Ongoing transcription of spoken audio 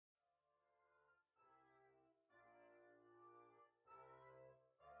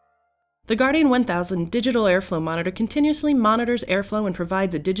The Guardian 1000 digital airflow monitor continuously monitors airflow and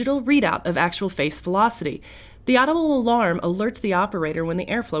provides a digital readout of actual face velocity. The audible alarm alerts the operator when the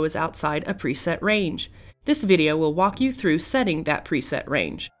airflow is outside a preset range. This video will walk you through setting that preset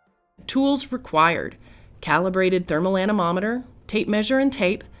range. Tools required: calibrated thermal anemometer, tape measure and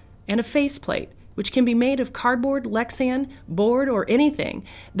tape, and a faceplate, which can be made of cardboard, Lexan, board, or anything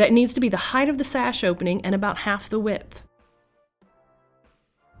that needs to be the height of the sash opening and about half the width.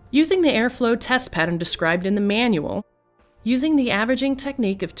 Using the airflow test pattern described in the manual, using the averaging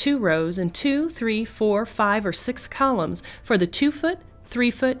technique of 2 rows and 2, 3, 4, 5, or 6 columns for the 2-foot,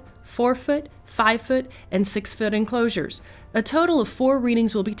 3-foot, 4-foot, 5-foot, and 6-foot enclosures. A total of 4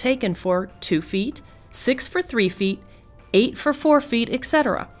 readings will be taken for 2 feet, 6 for 3 feet, 8 for 4 feet,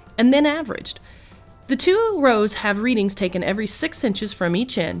 etc., and then averaged. The 2 rows have readings taken every 6 inches from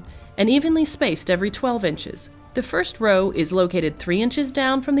each end and evenly spaced every 12 inches. The first row is located 3 inches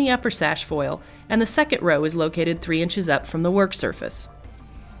down from the upper sash foil, and the second row is located 3 inches up from the work surface.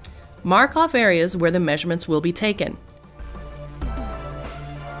 Mark off areas where the measurements will be taken.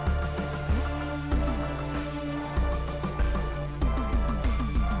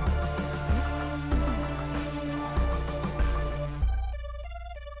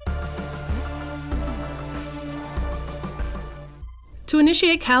 To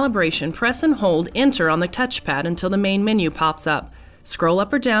initiate calibration, press and hold Enter on the touchpad until the main menu pops up. Scroll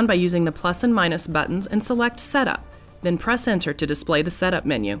up or down by using the plus and minus buttons and select Setup. Then press Enter to display the Setup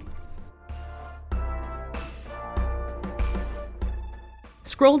menu.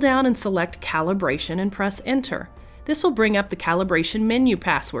 Scroll down and select Calibration and press Enter. This will bring up the calibration menu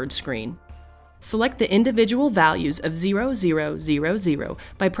password screen. Select the individual values of 0000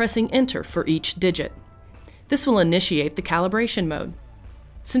 by pressing Enter for each digit. This will initiate the calibration mode.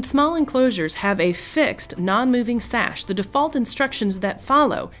 Since small enclosures have a fixed, non-moving sash, the default instructions that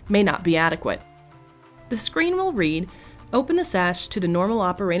follow may not be adequate. The screen will read, "Open the sash to the normal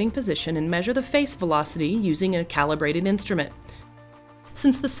operating position and measure the face velocity using a calibrated instrument."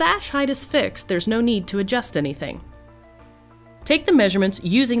 Since the sash height is fixed, there's no need to adjust anything. Take the measurements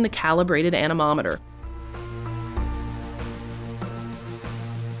using the calibrated anemometer.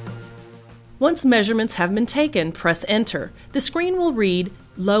 Once measurements have been taken, press Enter. The screen will read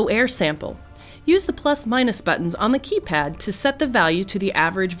Low Air Sample. Use the plus/minus buttons on the keypad to set the value to the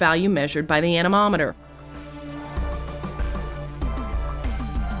average value measured by the anemometer.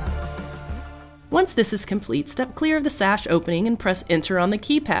 Once this is complete, step clear of the sash opening and press Enter on the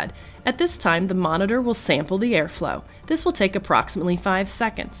keypad. At this time, the monitor will sample the airflow. This will take approximately 5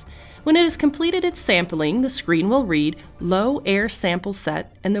 seconds. When it has completed its sampling, the screen will read Low Air Sample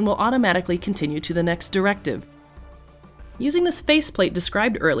Set and then will automatically continue to the next directive. Using this faceplate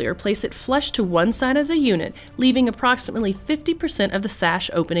described earlier, place it flush to one side of the unit, leaving approximately 50% of the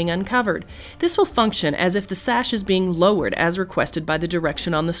sash opening uncovered. This will function as if the sash is being lowered as requested by the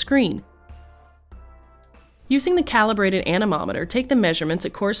direction on the screen. Using the calibrated anemometer, take the measurements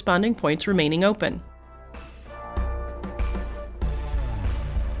at corresponding points remaining open.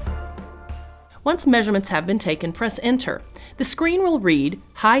 Once measurements have been taken, press Enter. The screen will read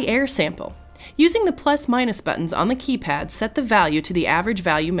High Air Sample. Using the plus/minus buttons on the keypad, set the value to the average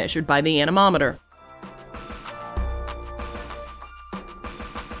value measured by the anemometer.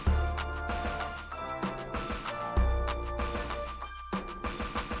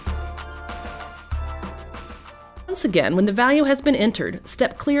 Once again, when the value has been entered,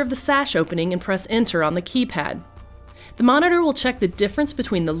 step clear of the sash opening and press Enter on the keypad. The monitor will check the difference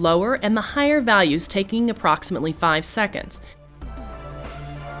between the lower and the higher values, taking approximately 5 seconds.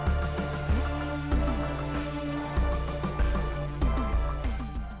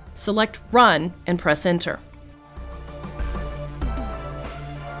 Select Run and press Enter.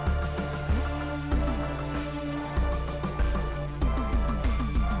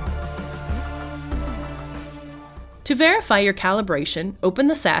 To verify your calibration, open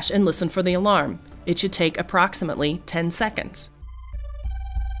the sash and listen for the alarm. It should take approximately 10 seconds.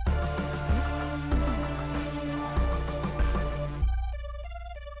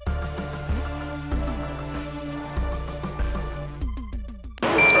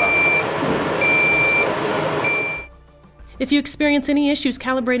 If you experience any issues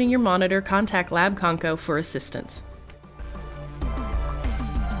calibrating your monitor, contact Labconco for assistance.